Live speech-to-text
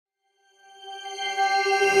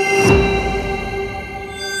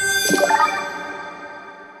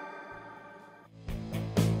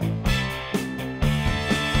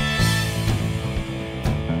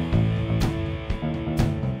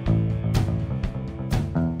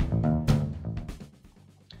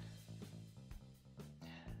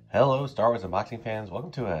Hello, Star Wars unboxing fans.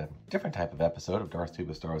 Welcome to a different type of episode of Darth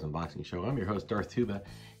Tuba Star Wars Unboxing Show. I'm your host, Darth Tuba,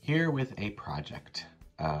 here with a project.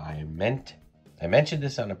 I mentioned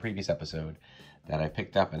this on a previous episode that I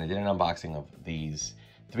picked up and I did an unboxing of these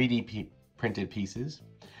 3D printed pieces.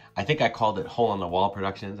 I think I called it Hole in the Wall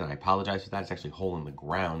Productions, and I apologize for that. It's actually Hole in the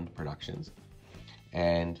Ground Productions.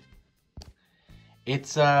 And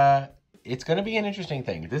it's going to be an interesting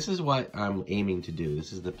thing. This is what I'm aiming to do.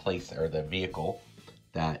 This is the place or the vehicle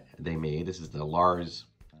that they made. This is the Lars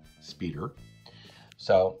Speeder.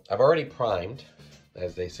 So I've already primed,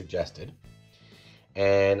 as they suggested,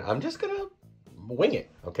 and I'm just gonna wing it,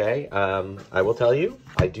 okay? I will tell you,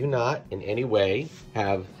 I do not in any way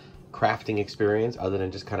have crafting experience other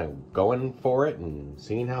than just kind of going for it and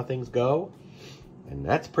seeing how things go, and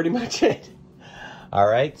that's pretty much it. All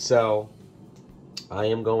right, so I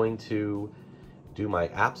am going to do my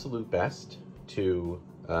absolute best to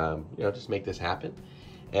just make this happen.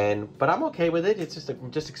 But I'm okay with it. It's I'm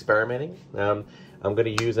just experimenting. I'm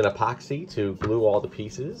going to use an epoxy to glue all the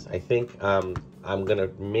pieces. I think I'm going to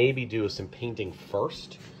maybe do some painting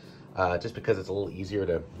first, just because it's a little easier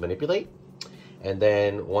to manipulate. And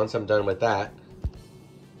then once I'm done with that,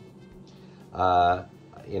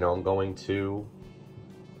 I'm going to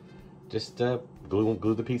just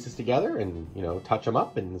glue the pieces together and touch them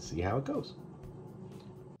up and see how it goes.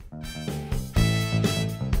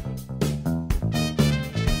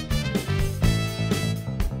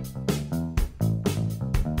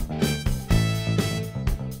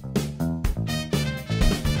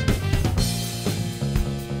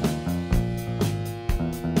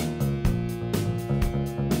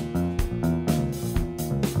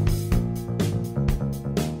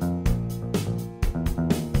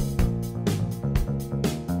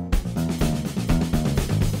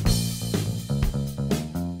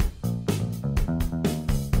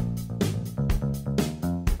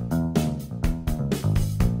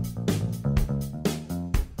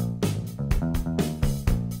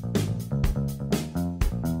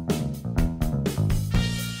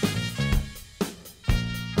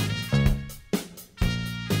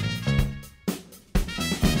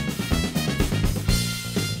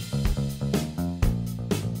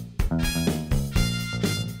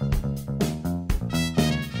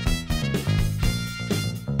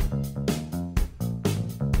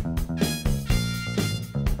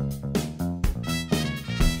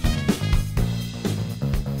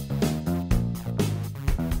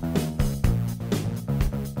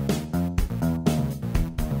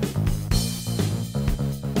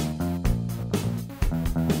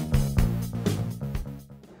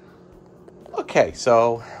 Okay,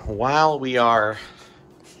 so while we are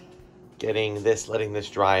letting this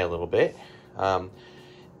dry a little bit, now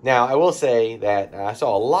I will say that I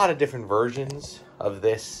saw a lot of different versions of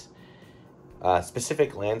this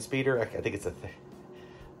specific land speeder. I think it's a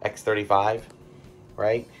X35,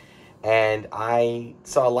 right? And I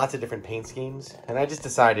saw lots of different paint schemes, and I just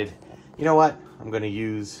decided, you know what? I'm going to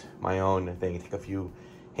use my own thing, take a few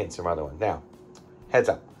hints from other ones. Now, heads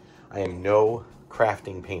up, I am no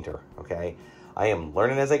crafting painter, okay? I am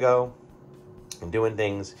learning as I go. I'm doing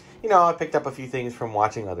things. I picked up a few things from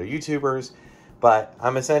watching other YouTubers, but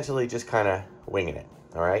I'm essentially just kind of winging it,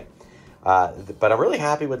 all right? But I'm really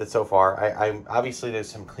happy with it so far. I'm obviously, there's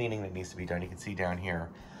some cleaning that needs to be done. You can see down here.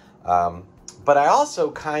 But I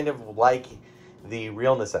also kind of like the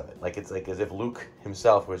realness of it. Like, it's like as if Luke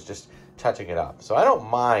himself was just touching it up. So I don't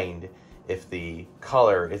mind if the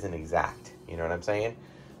color isn't exact. You know what I'm saying?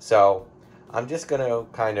 So I'm just going to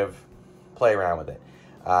kind of play around with it.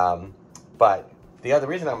 But the other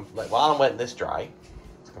reason while I'm letting this dry,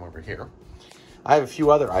 let's come over here. I have a few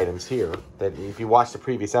other items here that if you watched the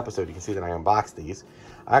previous episode, you can see that I unboxed these.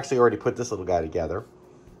 I actually already put this little guy together.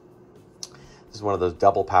 This is one of those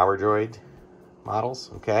double power droid models,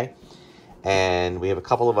 okay? And we have a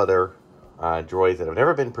couple of other droids that have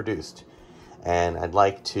never been produced. And I'd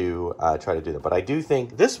like to try to do that. But I do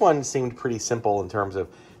think this one seemed pretty simple in terms of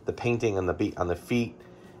the painting on the feet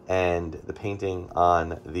and the painting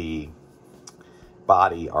on the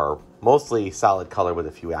body are mostly solid color with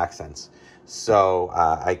a few accents. So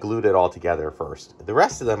I glued it all together first. The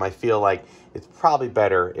rest of them, I feel like it's probably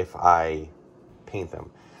better if I paint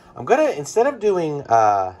them. I'm gonna, instead of doing,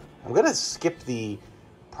 I'm gonna skip the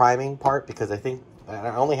priming part because I think I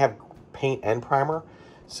only have paint and primer.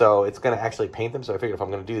 So it's gonna actually paint them. So I figured if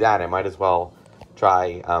I'm gonna do that, I might as well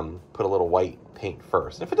try put a little white paint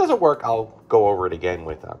first. And if it doesn't work, I'll go over it again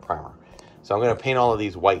with primer. So I'm gonna paint all of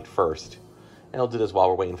these white first. And I'll do this while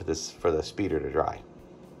we're waiting for the speeder to dry.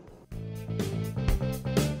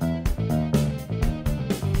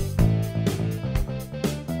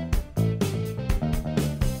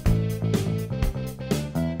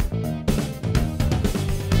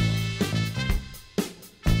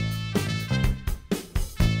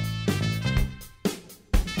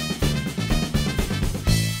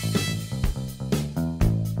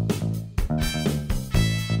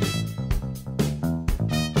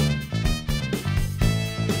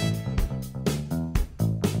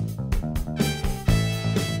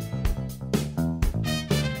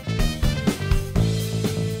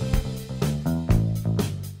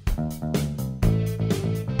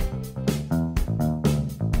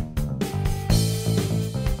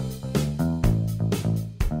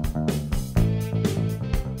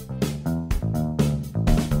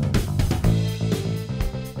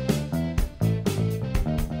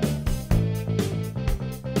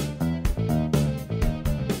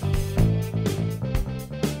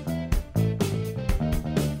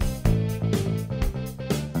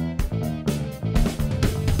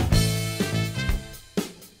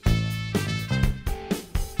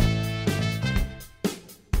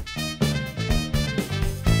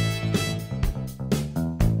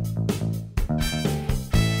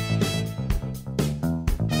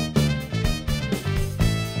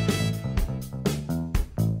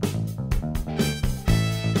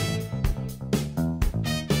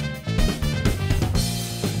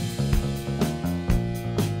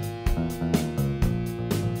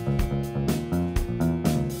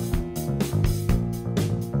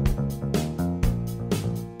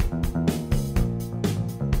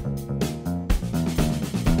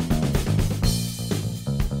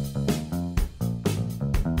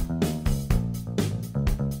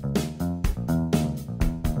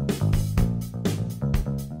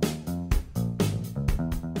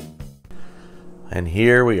 And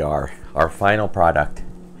here we are, our final product.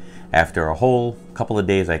 After a whole couple of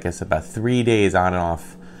days, I guess about 3 days on and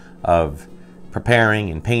off of preparing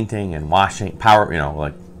and painting and washing, doing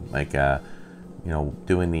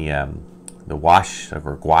the wash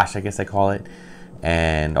or gouache, I guess I call it,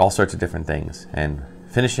 and all sorts of different things, and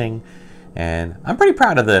finishing. And I'm pretty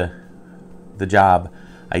proud of the job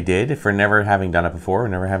I did for never having done it before,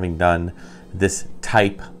 never having done this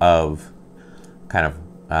type of kind of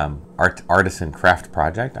artisan craft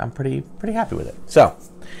project. I'm pretty happy with it. So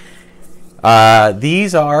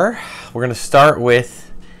we're going to start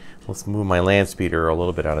with, let's move my land speeder a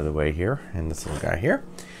little bit out of the way here, and this little guy here.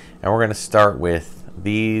 And we're going to start with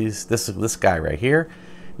this guy right here.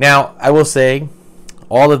 Now, I will say,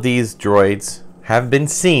 all of these droids have been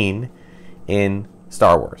seen in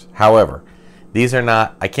Star Wars. However, these are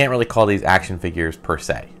not, I can't really call these action figures per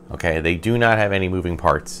se. Okay, they do not have any moving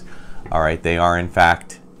parts. All right, they are in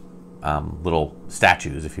fact little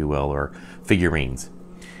statues, if you will, or figurines.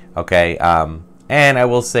 Okay, and I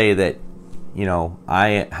will say that, you know,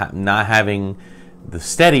 not having the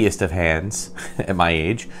steadiest of hands at my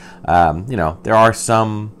age, you know, there are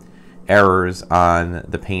some errors on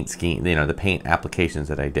the paint scheme, you know, the paint applications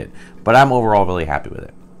that I did, but I'm overall really happy with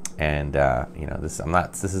it. And you know, this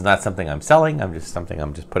is not something I'm selling. I'm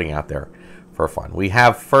just putting out there for fun. We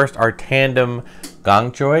have first our tandem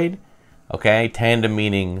gong droid. Okay, tandem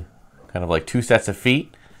meaning kind of like 2 sets of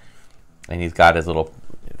feet, and he's got his little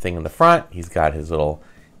thing in the front. He's got his little.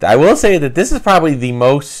 I will say that this is probably the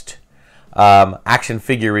most action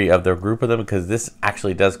figure-y of the group of them, because this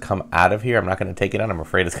actually does come out of here. I'm not going to take it out. I'm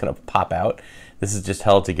afraid it's going to pop out. This is just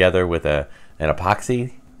held together with an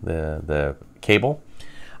epoxy, the cable.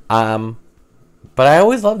 But I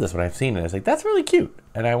always love this when I've seen it. I was like, that's really cute,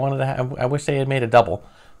 and I wanted to I wish they had made a double,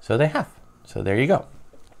 so they have. So there you go.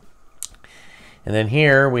 And then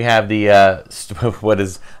here we have the what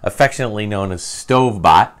is affectionately known as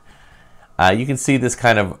Stovebot. You can see this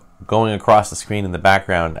kind of going across the screen in the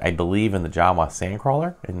background, I believe, in the Jawa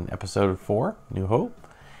Sandcrawler in Episode 4, New Hope.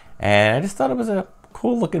 And I just thought it was a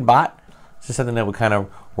cool looking bot. It's just something that would kind of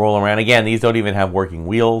roll around. Again, these don't even have working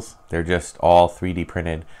wheels. They're just all 3D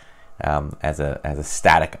printed as a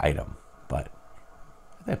static item. But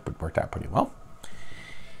that worked out pretty well.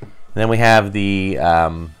 And then we have the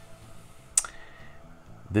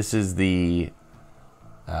this is the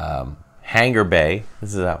hangar bay.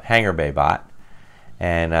 This is a hangar bay bot,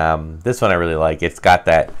 and this one I really like. It's got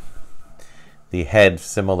the head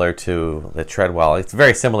similar to the Treadwell. It's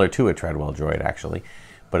very similar to a Treadwell droid actually,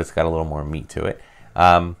 but it's got a little more meat to it.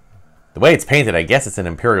 The way it's painted, I guess it's an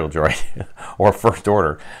Imperial droid or First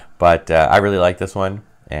Order, but I really like this one.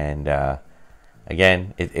 And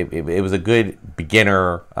again, it was a good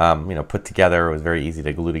beginner, you know, put together. It was very easy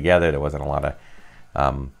to glue together. There wasn't a lot of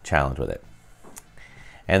challenge with it.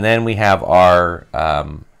 And then we have our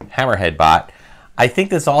hammerhead bot. I think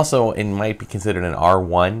this also might be considered an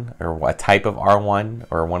R1 or a type of R1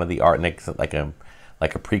 or one of the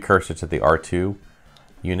like a precursor to the R2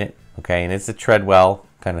 unit. Okay, and it's a Treadwell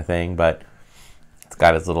kind of thing, but it's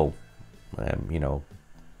got its little you know,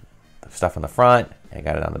 stuff on the front. I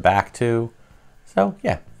got it on the back too. So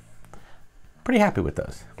yeah, pretty happy with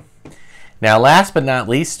those. Now, last but not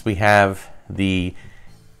least, we have I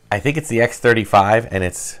think it's the X35, and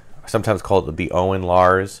it's sometimes called the Droids and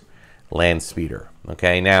Lars Landspeeder.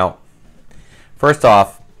 Okay, now, first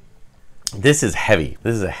off, this is heavy.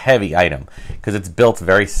 This is a heavy item because it's built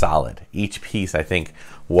very solid. Each piece, I think,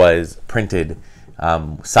 was printed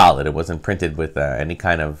solid. It wasn't printed with any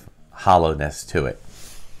kind of hollowness to it.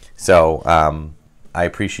 So I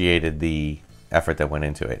appreciated the effort that went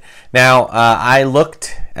into it. Now, I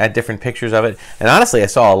looked at different pictures of it, and honestly, I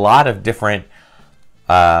saw a lot of different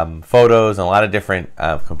photos and a lot of different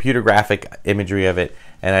computer graphic imagery of it,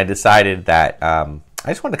 and I decided that I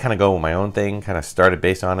just wanted to kind of go with my own thing, kind of started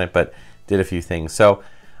based on it, but did a few things. So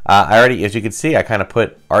I already, as you can see, I kind of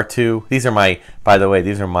put R2. These are my, by the way,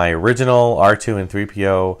 these are my original R2 and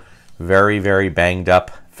 3PO, very, very banged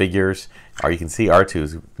up figures. Or you can see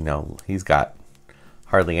R2's, you know, he's got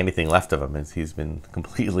hardly anything left of him, as he's been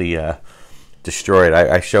completely destroyed.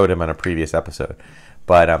 I showed him on a previous episode.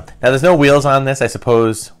 But now there's no wheels on this. I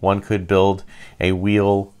suppose one could build a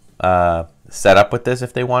wheel setup with this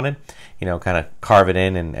if they wanted, you know, kind of carve it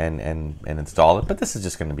in and install it. But this is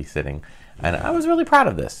just going to be sitting, and I was really proud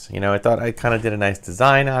of this. You know, I thought I kind of did a nice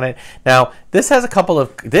design on it. Now this has a couple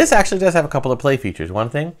of, this actually does have a couple of play features. One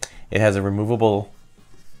thing, it has a removable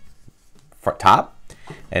top,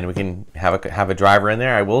 and we can have a driver in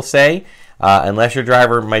there. I will say, unless your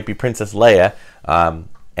driver might be Princess Leia,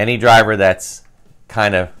 any driver that's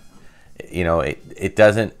kind of, you know, it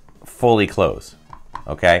doesn't fully close.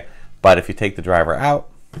 okay? But if you take the driver out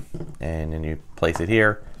and then you place it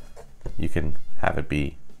here, you can have it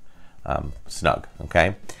be snug,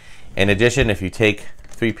 okay? In addition, if you take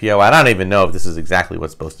 3PO, I don't even know if this is exactly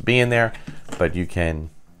what's supposed to be in there, but you can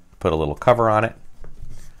put a little cover on it,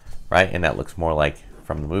 right? And that looks more like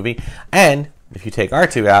from the movie. And if you take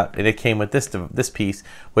R2 out, and it came with this piece,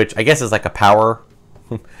 which I guess is like a power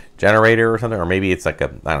generator or something, or maybe it's like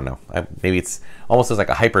a, I don't know, maybe it's almost as like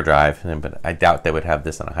a hyperdrive, but I doubt they would have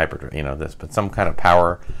this on a hyperdrive, you know, this, but some kind of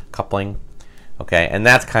power coupling, okay? And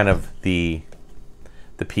that's kind of the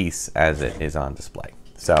piece as it is on display.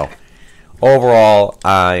 So overall,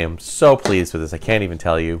 I am so pleased with this. I can't even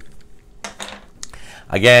tell you.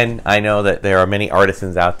 Again, I know that there are many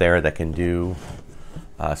artisans out there that can do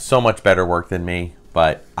so much better work than me,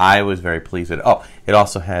 but I was very pleased with it. Oh, it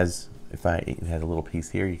also has, it has a little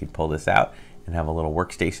piece here. You can pull this out and have a little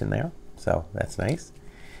workstation there. So that's nice.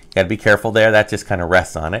 You got to be careful there. That just kind of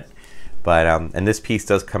rests on it. But and this piece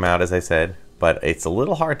does come out, as I said, but it's a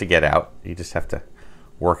little hard to get out. You just have to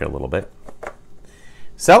work it a little bit.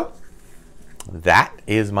 So that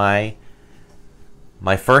is my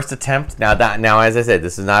first attempt. Now, as I said,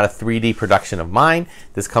 this is not a 3D production of mine.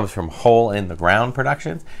 This comes from Hole in the Ground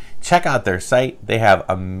Productions. Check out their site. They have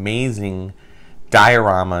amazing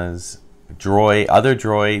dioramas, other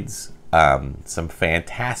droids, some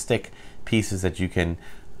fantastic pieces that you can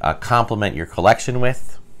complement your collection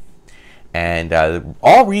with, and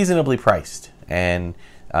all reasonably priced. And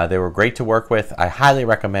they were great to work with. I highly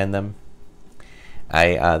recommend them.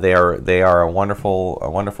 They are a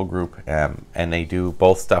wonderful group, and they do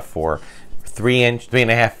both stuff for 3-inch,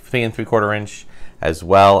 3.5, 3 3/4 inch, as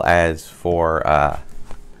well as for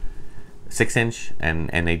 6-inch,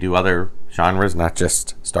 and they do other genres, not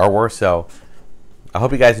just Star Wars. So I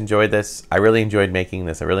hope you guys enjoyed this. I really enjoyed making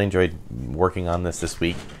this. I really enjoyed working on this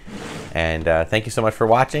week. And thank you so much for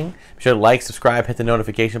watching. Be sure to like, subscribe, hit the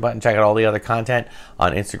notification button. Check out all the other content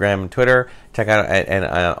on Instagram and Twitter. Check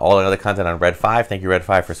out all the other content on Red 5. Thank you, Red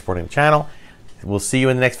 5, for supporting the channel. We'll see you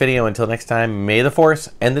in the next video. Until next time, may the Force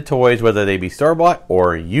and the toys, whether they be store-bought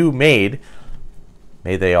or you made,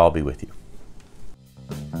 may they all be with you.